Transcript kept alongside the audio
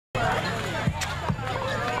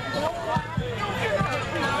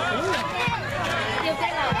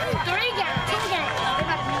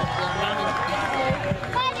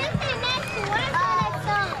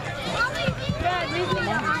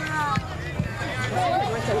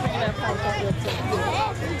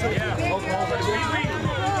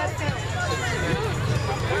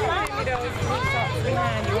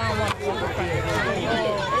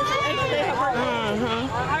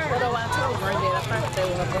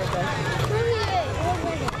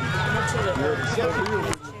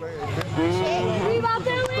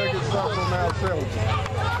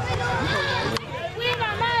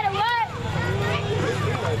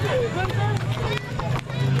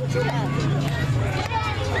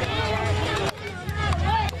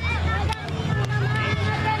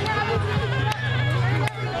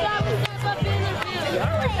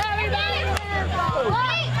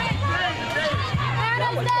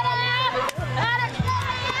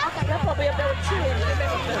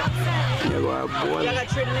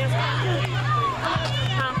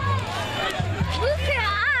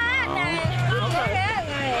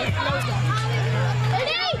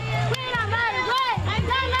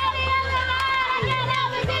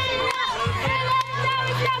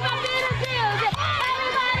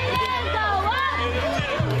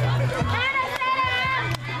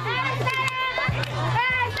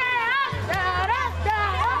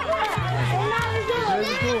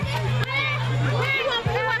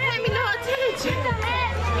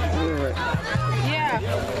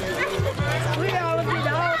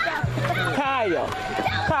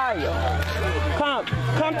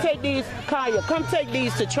Come take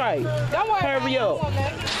these to Trey. Hurry up.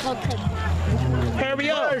 Okay. Hurry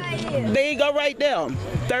up. There you go right there.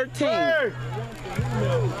 13. Hey.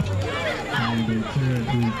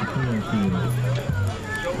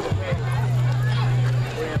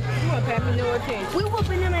 We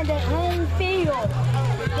whooping them at their own field.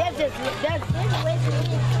 That's way too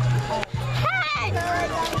easy. Hey!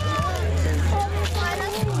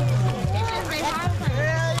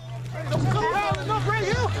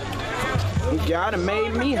 Y'all done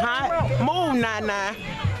made me hot. Move, Nana.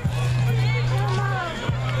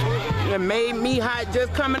 You made me hot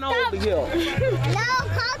just coming over here. No,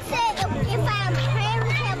 Coach said if our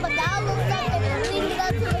parents have a dollar or something, we can go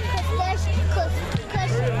to the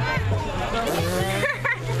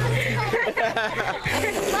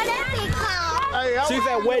What is it called? Hey, she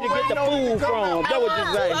said, where to get the food from? That was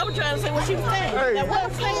just like. I was trying to say what she was saying. Hey. That what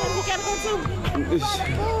I'm saying, we gotta go to.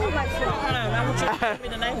 Hold on, I want you to tell me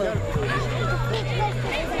the name of it.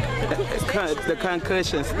 The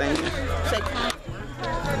concussion thing. Say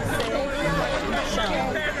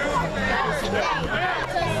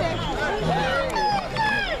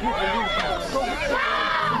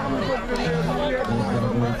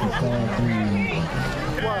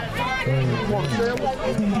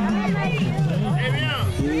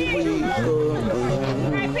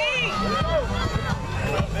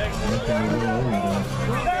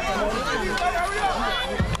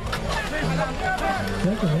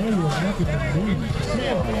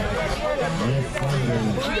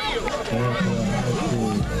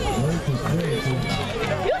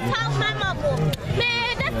You told my mama,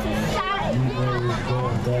 man, that's too shy.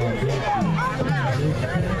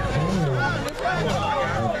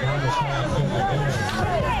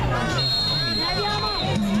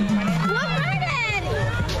 What my daddy?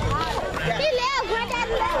 He left. My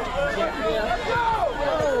daddy left.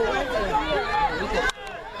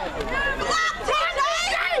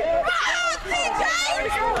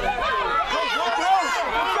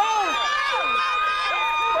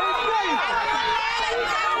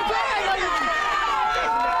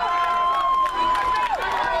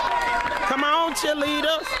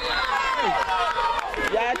 Cheerleaders.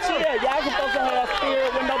 Y'all chill. Y'all supposed to have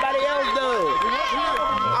spirit when nobody else does.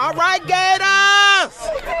 All right, Gators.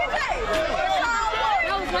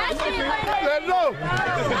 Let's go.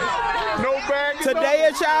 No bag. Today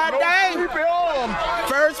is y'all day.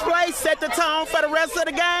 First place, set the tone for the rest of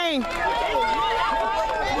the game.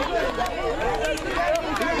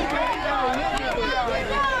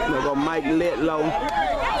 There go Mike Litlow.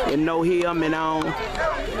 You know him and on.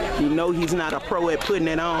 You know he's not a pro at putting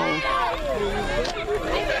it on.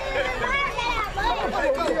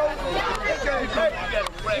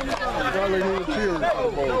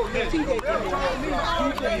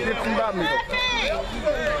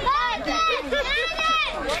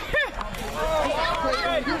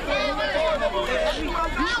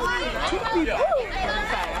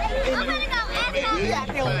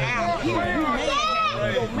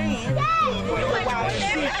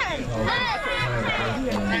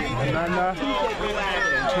 Nah.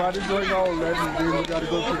 Try to drink all that and then we gotta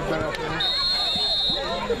go to the bathroom.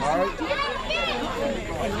 Alright?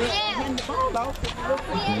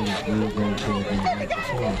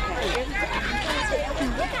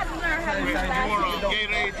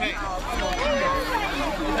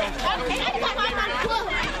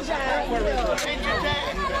 Yeah.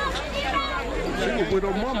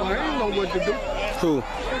 with her mama. I ain't know what to do. Who?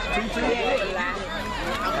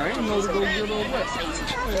 I ain't know to go get her wet.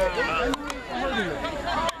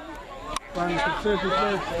 Find the concession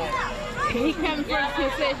stand. He coming from the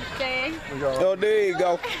concession stand. Oh, there you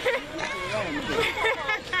go.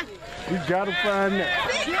 You gotta find that.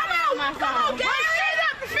 Come on, my son. Get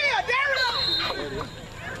up the field, Darren.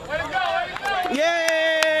 Way to go,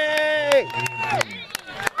 Yay!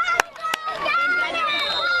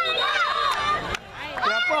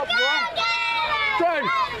 Clap up, boy. Trey.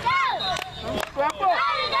 Clap up.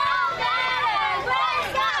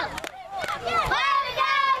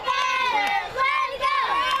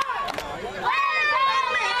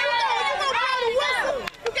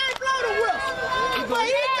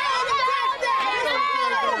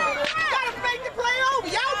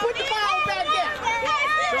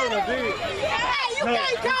 You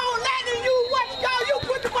can't call that and you what you call, you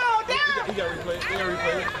put the ball down. You gotta replay it.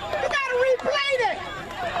 You gotta replay that.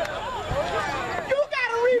 You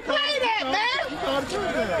gotta replay that, man. You got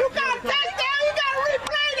a touchdown, you gotta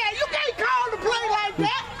replay that. You can't call the play like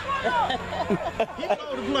that. He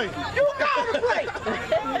called the play. You call the play.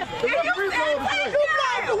 You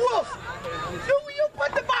called the wolf. You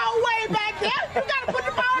put the ball way back there. You gotta put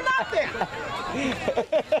the ball up there.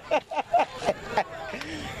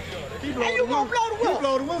 And you gonna blow the whistle. You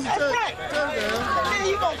blow the whistle. That's right. Then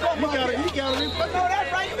you gonna come up there. He gotta replay. No,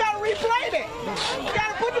 that's right. You gotta replay that. You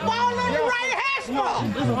gotta put the ball on the right hash ball.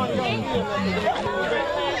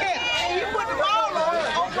 Yeah, and you put the ball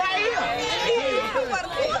on right here.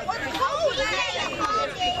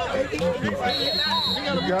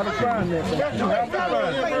 You gotta find that. You have to find it.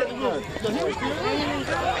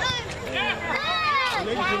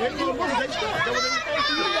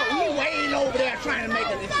 He waiting over there trying to make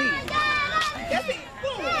a decision. That's it.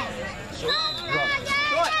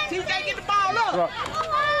 See, you can't get the ball up.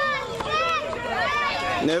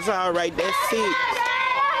 That's all right. That's it.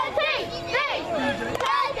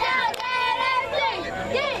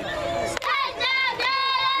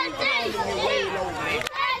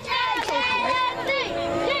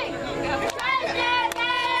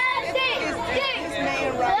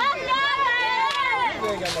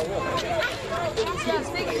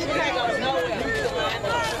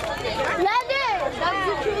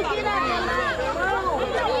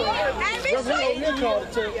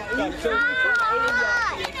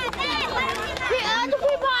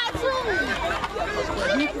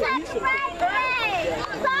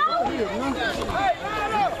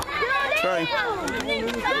 Trey.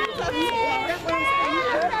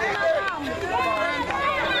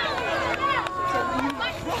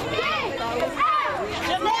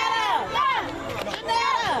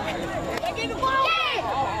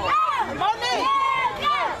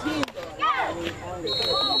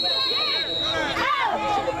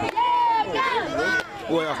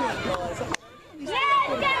 Well,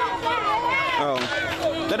 oh,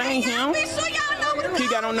 that ain't him. He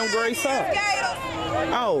got on them gray socks.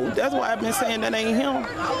 Oh, that's why I've been saying that ain't him.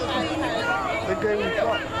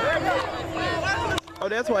 Oh,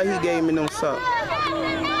 that's why he gave me them socks.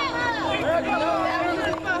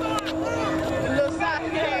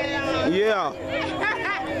 Yeah,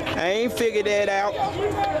 I ain't figured that out.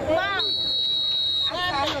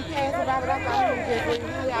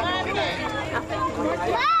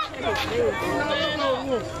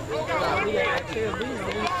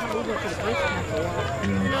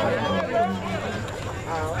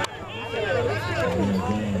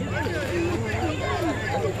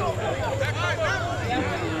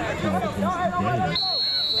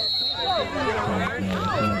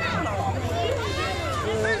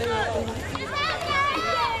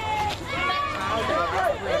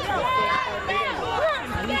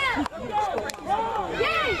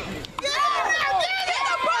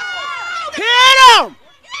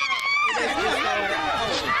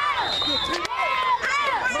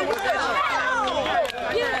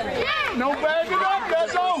 No bagging up,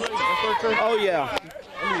 that's all. Oh yeah.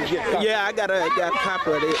 Yeah, I got a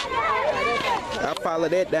copy of that. I follow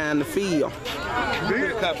that down the field.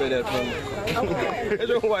 You copy that from me. That's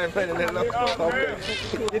your wife paying that low.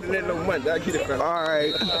 Get that low money. I'll get it from. All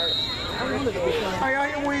right. Hey, I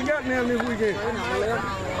hear what you got now this weekend.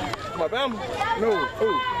 My Bama? No, who?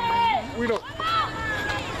 We don't.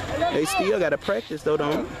 They still got to practice though,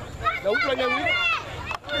 don't they? No, we play that week.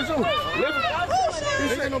 It's who?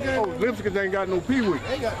 Oh, Lipscomb ain't got no pee-wee.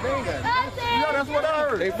 They ain't got it. Yeah, that's what I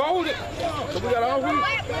heard. They folded. So we got all week.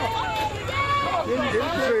 They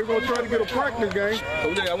say we're going to try to get a practice game. So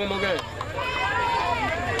we got one more game.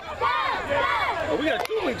 Oh, we got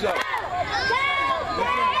 2 weeks off.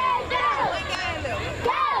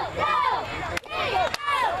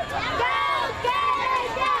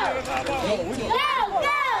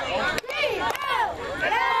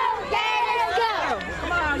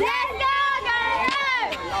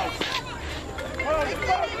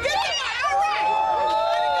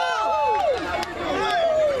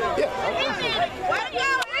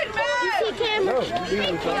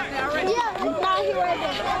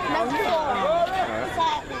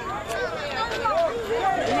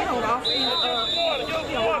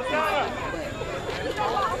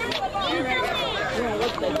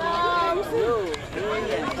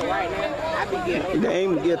 They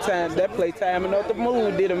ain't get time. That play time enough to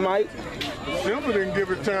move, did it, Mike? Silver didn't give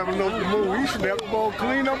it time enough to move. He snapped the ball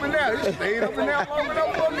clean up in there. He stayed up in there long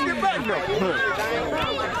enough for him to get back there.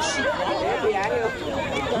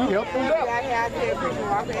 He helped him out.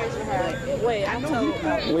 Wait, I told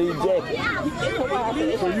him. Where you jacket?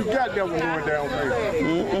 So you got that one going down there. I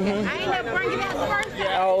ain't never bring it out the first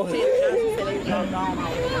time. Oh.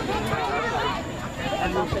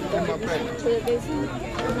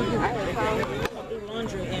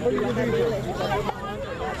 Laundry and do like I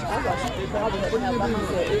I watch it. I was have by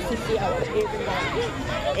myself. ACC, I watch everybody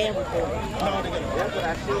and record. That's what I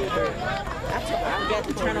should do. I got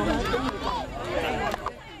to turn on my TV.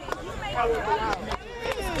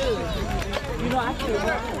 It's good. You know, I feel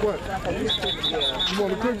What? You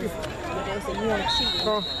want to cook it? they say you want to cheat.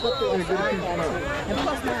 Huh? Put the And get a piece of and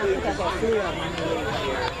plus now I think I got flu on my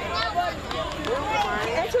head.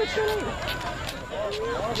 That's your cheerleader.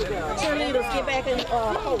 Cheerleaders get back in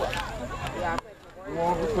forward. You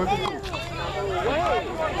want to cook it?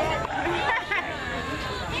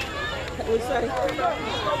 We say.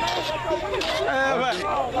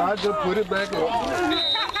 I just put it back up.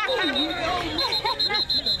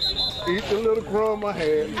 Eat the little crumb I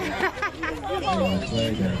had.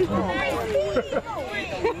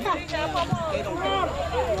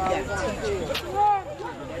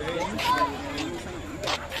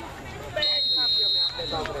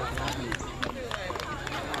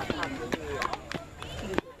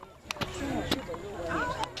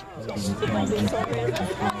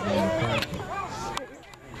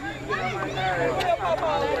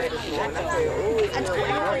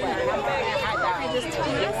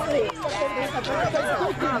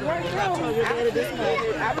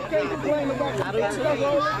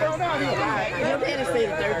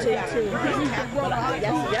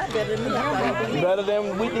 Better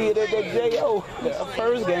than we did at that J.O. the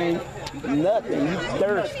first game. Nothing. You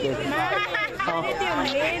thirsty.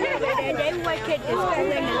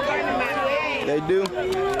 They do.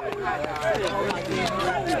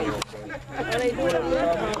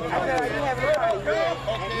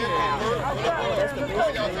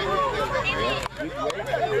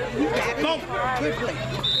 Go, quickly.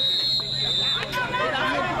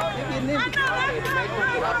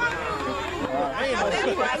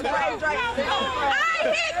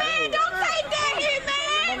 Don't take that hit,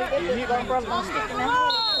 man!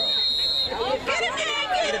 Get him there,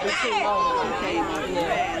 get him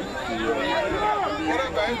there!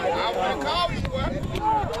 I want to call you, boy.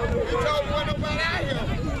 You told me wasn't nobody out here.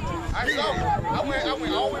 I saw you. I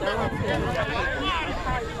went all the way back.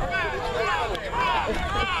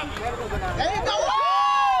 There you go.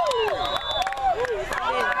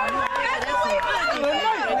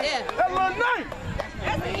 That little knife.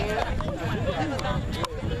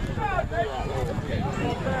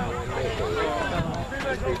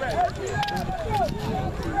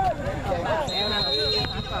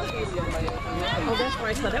 Oh, that's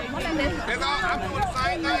right. So that one of them. I'm doing the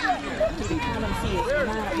same thing. Let me see it.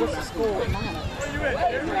 What's the score with mine?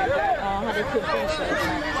 How they put finish it.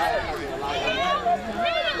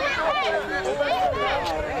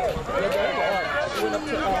 Went up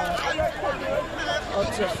to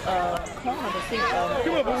corner to see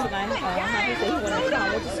what's the name. He said he went in town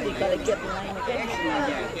with the sleep, but they kept laying again.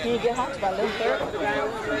 He didn't get hot by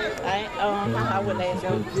 11:30. I went last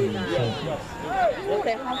year. What's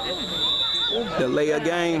that hot? Delay a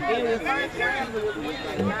game.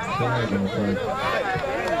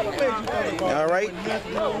 All right.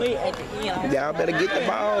 Y'all better get the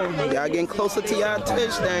ball. Y'all getting closer to y'all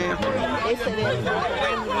touchdown.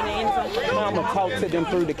 Mama talk to them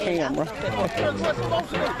through the camera.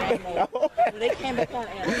 They came back on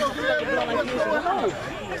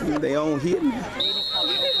and They don't hit me.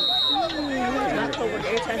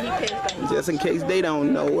 Just in case they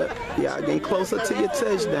don't know it. Y'all getting closer to your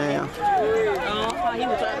touchdown.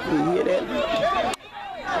 You hear that?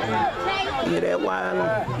 You hear that,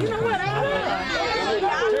 wylam? You know what?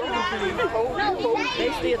 They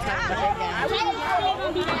still talking about that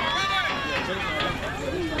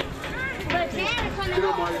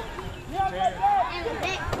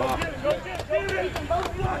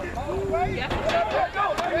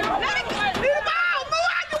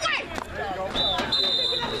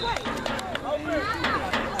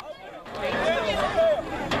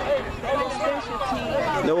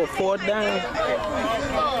They were 4th down.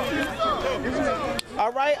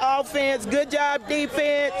 All right, offense. Good job,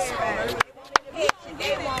 defense.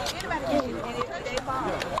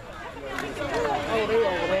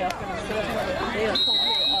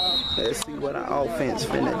 Let's see what our offense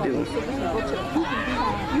finna do.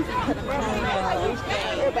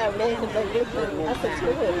 Everybody laughing like this. I said, "Screw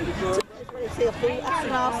it." They sell food. I said,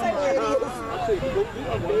 "No, say where it is."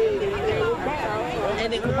 And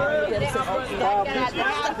then come on, you gotta say, "Stop it."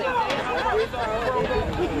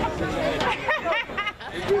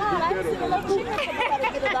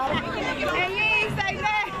 And you ain't say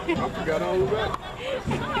that. I forgot all about it.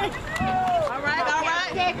 All right.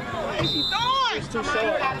 She's throwing. It's too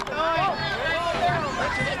short.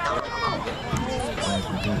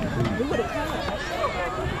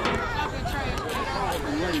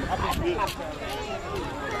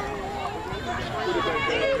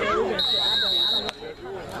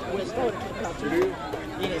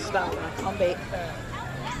 You didn't stop. I'm back.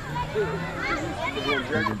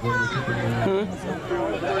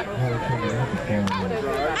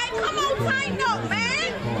 Hey, come on, tighten up,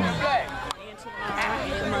 man.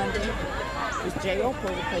 And Monday, this J.O.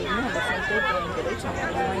 supposed to play Monday since they game, but they trying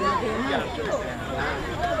to win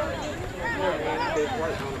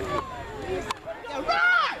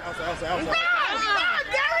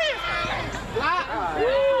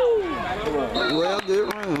Well, good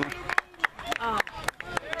run.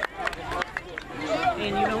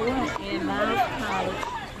 And you know what? In my college,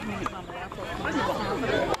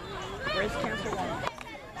 breast cancer won.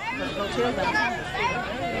 Go tell them.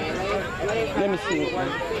 Let me see.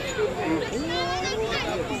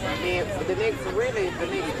 The next 3 weeks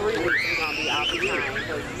we're gonna be off the time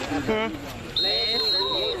because last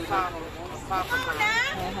week soccer time.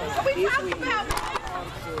 This week.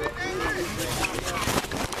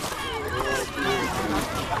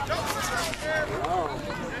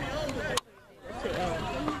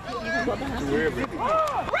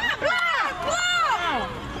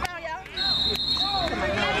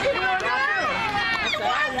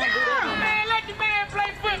 Man, let the man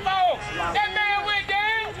play football. That man went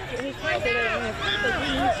down.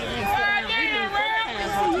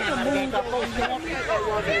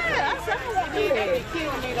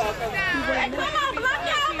 Hey, come on, block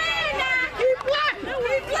your man now. Keep blocking.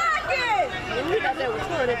 Keep blocking.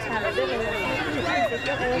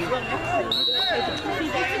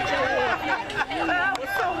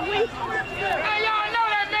 Hey, y'all know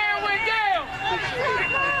that man went down.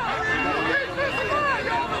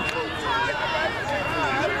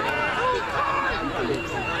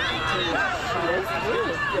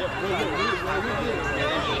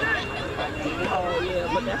 Oh, yeah,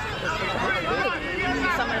 but that's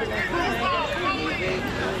somebody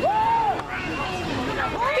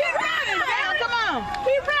Keep running, Dale. Come on.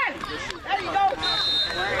 Keep running. There you go.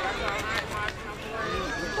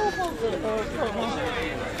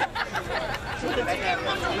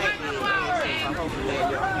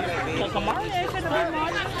 Kamari ain't finna be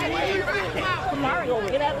much. Kamari gonna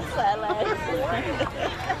get out of the sideline.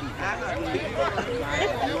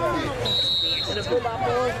 And the football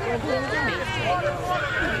boys gonna put him in.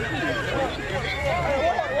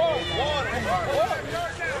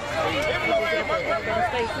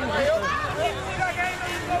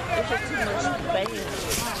 It's just too much bad.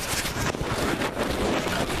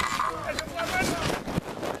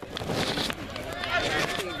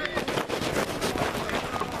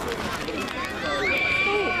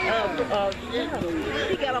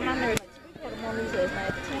 He got on my nerves. We had him on these last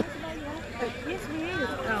night. Yes, we is.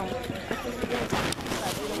 They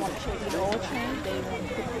don't want to show you the oil change. They want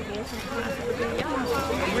to put the gas in. Y'all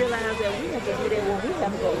realize that we have to do that when we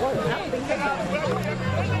have to go to work. I don't think they're going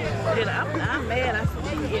to. I'm mad. I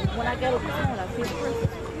said, when I got on the phone, I feel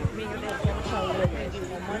perfect. Me and that going to show you that you give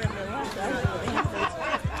more money than lunch. I live.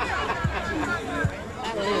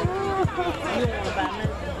 You don't want to buy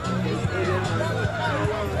nothing.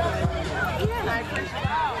 Yeah, I appreciate it.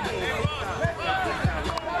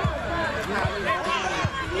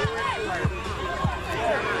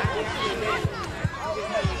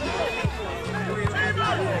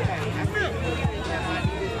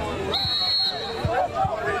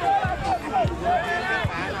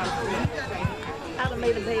 I done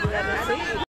made a baby that I see.